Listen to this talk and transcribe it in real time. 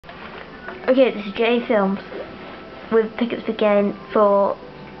Okay, this is JAFILMS with Piglets again for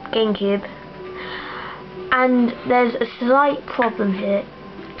GameCube, and there's a slight problem here.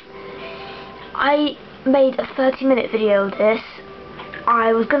 I made a 30-minute video of this.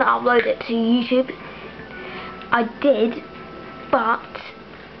 I was going to upload it to YouTube. I did, but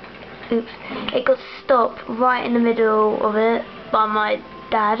oops, it got stopped right in the middle of it by my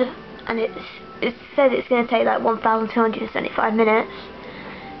dad, and it said it's going to take like 1,275 minutes.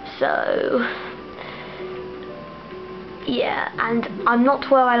 So yeah, and I'm not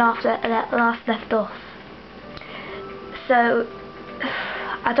where I last left off. So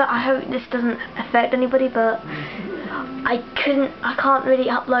I hope this doesn't affect anybody, but I can't really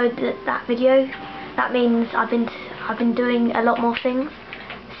upload that video. That means I've been doing a lot more things.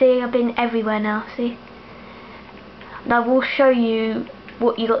 See, I've been everywhere now. See. Now we'll show you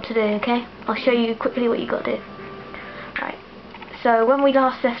what you got to do. Okay, I'll show you quickly what you got to do. Right. So when we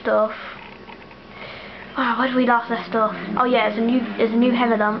last left off, where did we last left off? Oh yeah, there's a new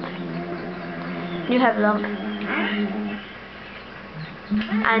heavy lump.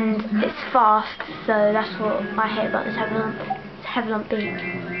 And it's fast, so that's what I hate about this heavy lump. It's a heavy lump B.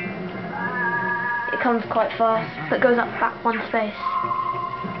 It comes quite fast, but goes up back one space.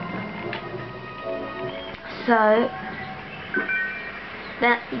 So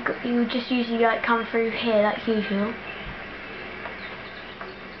then you just usually like come through here like usual.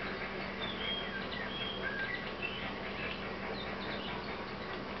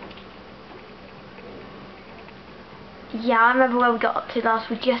 Yeah, I remember where we got up to last.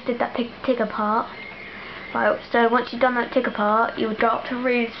 We just did that Tigger part. Right, so once you've done that Tigger part, you would go up to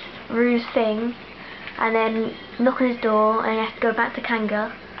Rue's thing, and then knock on his door, and you have to go back to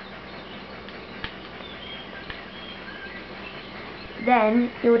Kanga. Then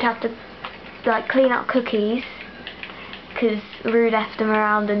you would have to like clean up cookies, because Rue left them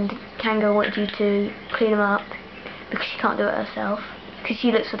around, and Kanga wanted you to clean them up because she can't do it herself, because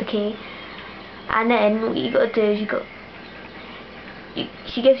she looks for the key. And then what you got to do is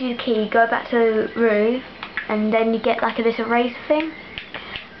she gives you the key, go back to Rue, and then you get like this eraser thing.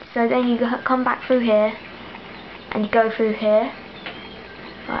 So then you come back through here, and you go through here.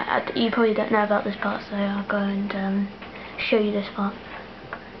 Right, you probably don't know about this part, so I'll go and show you this part.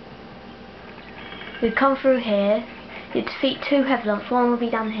 You come through here, you defeat two heavy lumps, one will be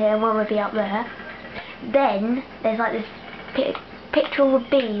down here and one will be up there. Then there's like this picture of a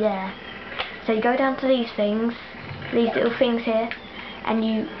bee there. So you go down to these things, these little things here, and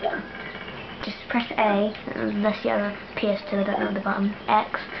you just press A, unless you have a PS2, I don't know the button,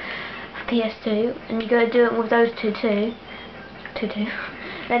 X, for PS2, and you go do it with those two.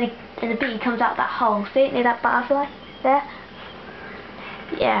 Then the bee comes out that hole, see it near that butterfly there?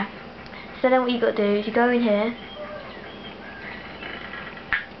 Yeah. So then what you got to do is you go in here,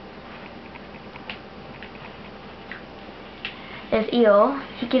 there's Eeyore.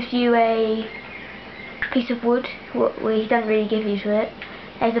 He gives you a piece of wood. He doesn't really give you it.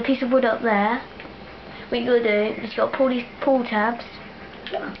 There's a piece of wood up there. What you got to do is you got to pull these pull tabs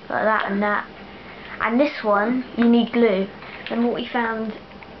like that and that. And this one you need glue. And what we found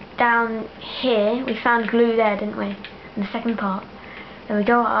down here, we found glue there, didn't we? In the second part. Then we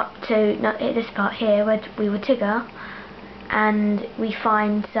go up to this part here where we were Tigger, and we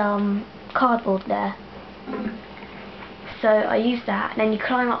find some cardboard there. So I use that, and then you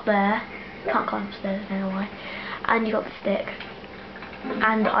climb up there. Can't climb upstairs, I don't know why. And you got the stick.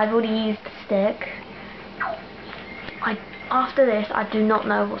 And I've already used the stick. After this, I do not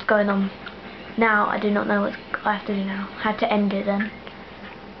know what's going on. Now I do not know what I have to do now. I had to end it then.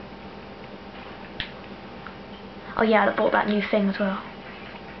 Oh yeah, I bought that new thing as well.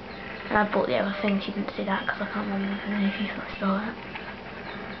 And I bought the other thing. She didn't see that because I can't remember if you saw that.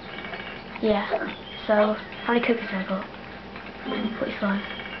 Yeah. So how many cookies have I got? 45.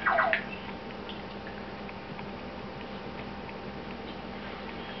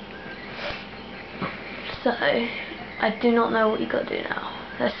 So I do not know what you got to do now.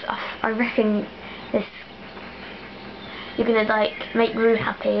 I reckon you're gonna like make Rue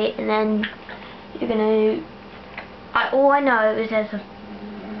happy, and then you're gonna. All I know is there's a.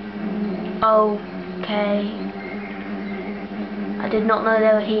 Okay. I did not know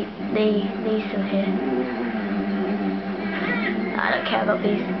there were these still here. I don't care about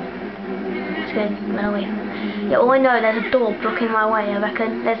these. It's good. No way. Yeah, all I know, there's a door blocking my way. I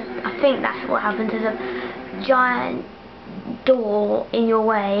reckon I think that's what happens. There's a giant door in your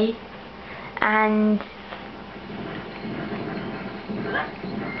way, and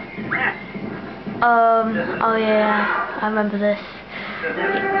oh yeah, I remember this.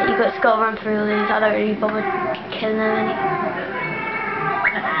 You got to run through all these. I don't really bother killing them.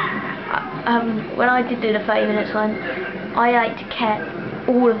 when I did do the 30 minutes one, I like to catch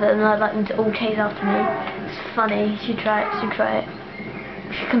all of them and I'd like them to all chase after me. It's funny, you should try it,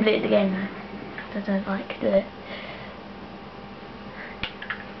 You should complete the game though. I don't like do it.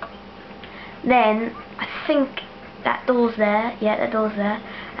 Then, I think that door's there, yeah that door's there,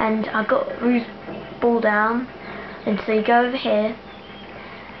 and I've got Rue's ball down, and so you go over here,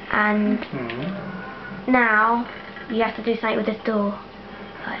 and now you have to do something with this door.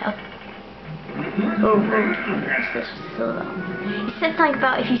 Right, what's this all about? He said something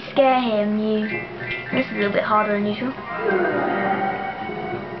about if you scare him, this is a little bit harder than usual.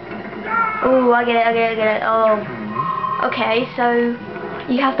 Oh, I get it, oh. Okay, so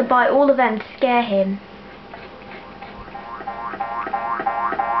you have to buy all of them to scare him.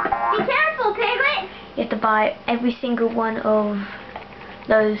 Be careful, Piglet! You have to buy every single one of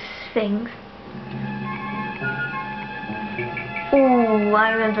those things. Ooh, I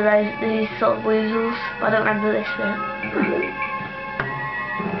remember these sort of woozles, but I don't remember this bit. Ooh.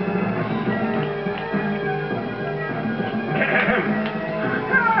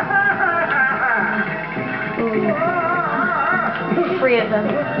 3 of them.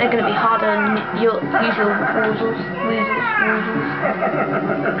 They're going to be harder than your usual woozles.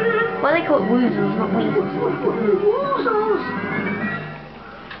 Why do they call it woozles, not weasels? Woozles!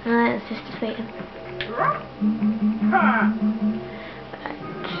 Let's just defeat him.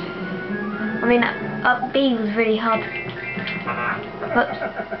 I mean, up B was really hard. Whoops.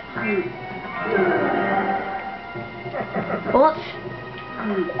 What?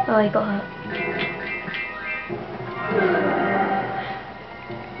 Oh, he got hurt.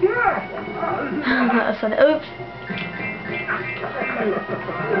 That's funny. Oops.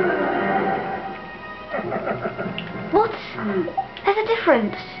 What? There's a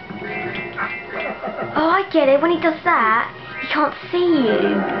difference. Oh, I get it. When he does that, he can't see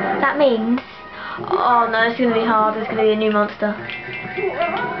you. That means... Oh no, it's going to be hard. It's going to be a new monster.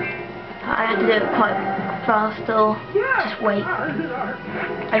 I have to do it quite fast or just wait.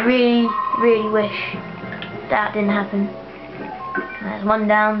 I really, really wish that didn't happen. There's 1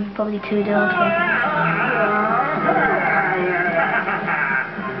 down, probably 2 down.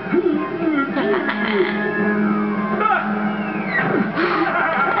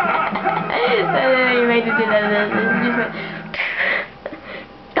 You made it do that.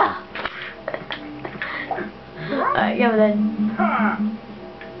 Alright, go then.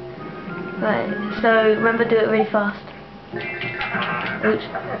 Right, so remember, do it really fast. Oops.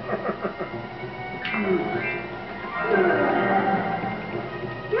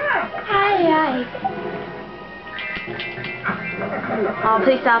 Hi. Oh,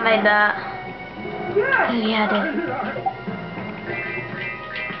 please tell I made that. Oh yeah, I did.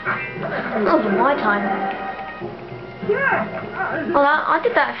 That wasn't my time. Well, I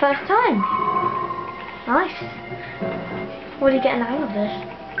did that first time. Nice. What are you getting the hang of this?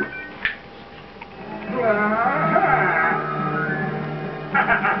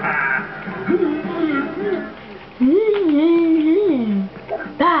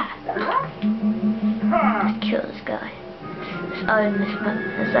 Let's kill this guy.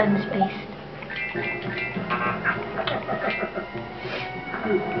 Let's own this beast.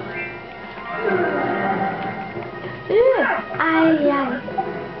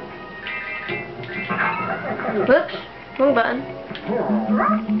 Whoops, wrong button.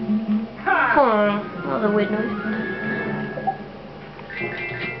 Oh, that was a weird noise.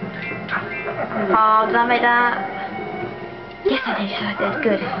 Oh, did I make that? Yes, I did.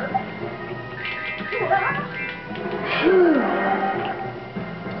 Good. Phew.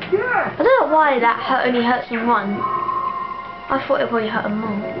 I don't know why that only hurts him once. I thought it probably hurt him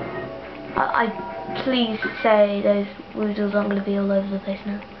more. Please say those woozles aren't going to be all over the place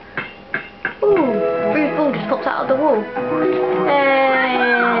now. Ooh, Rue's ball just popped out of the wall. Hey!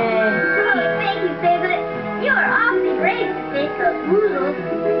 Thank you, Piglet. You are awfully brave to face those woozles.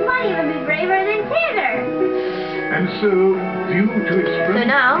 You might even be braver than Tanner. And so, due to express... So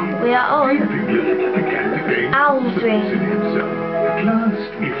now, we are on Piglet began to gain Owl's confidence Dream. in himself. At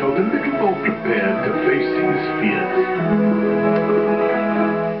last, he felt a little more prepared to face his fears.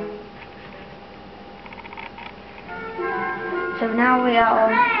 So now we are on...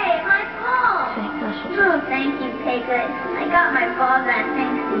 Hey, my ball! Oh, thank you, Piglet. I got my ball back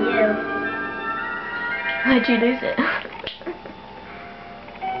thanks to you. Why'd you lose it?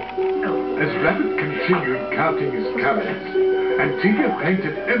 As Rabbit continued counting his calories, and Tinker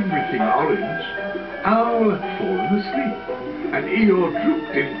painted everything orange, Owl had fallen asleep, and Eeyore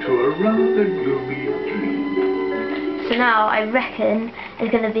drooped into a rather gloomy dream. So now I reckon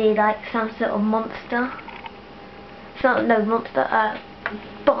it's going to be like some sort of monster. No, monster,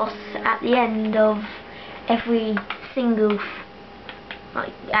 boss at the end of every single,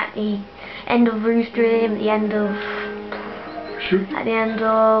 like at the end of Roo's dream, at the end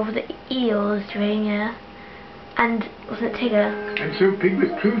of the Eel's dream, yeah. And wasn't it Tigger? And so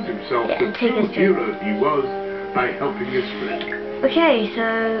Piglet proved himself the true hero he was by helping his friend. Okay,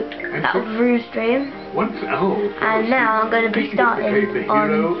 so that was Roo's dream. Once Owl and now I'm going to be starting on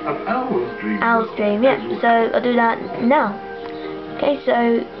Owl's dream, yeah. So I'll do that now. Okay,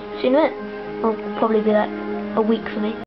 so see you in a minute. It'll probably be like a week for me.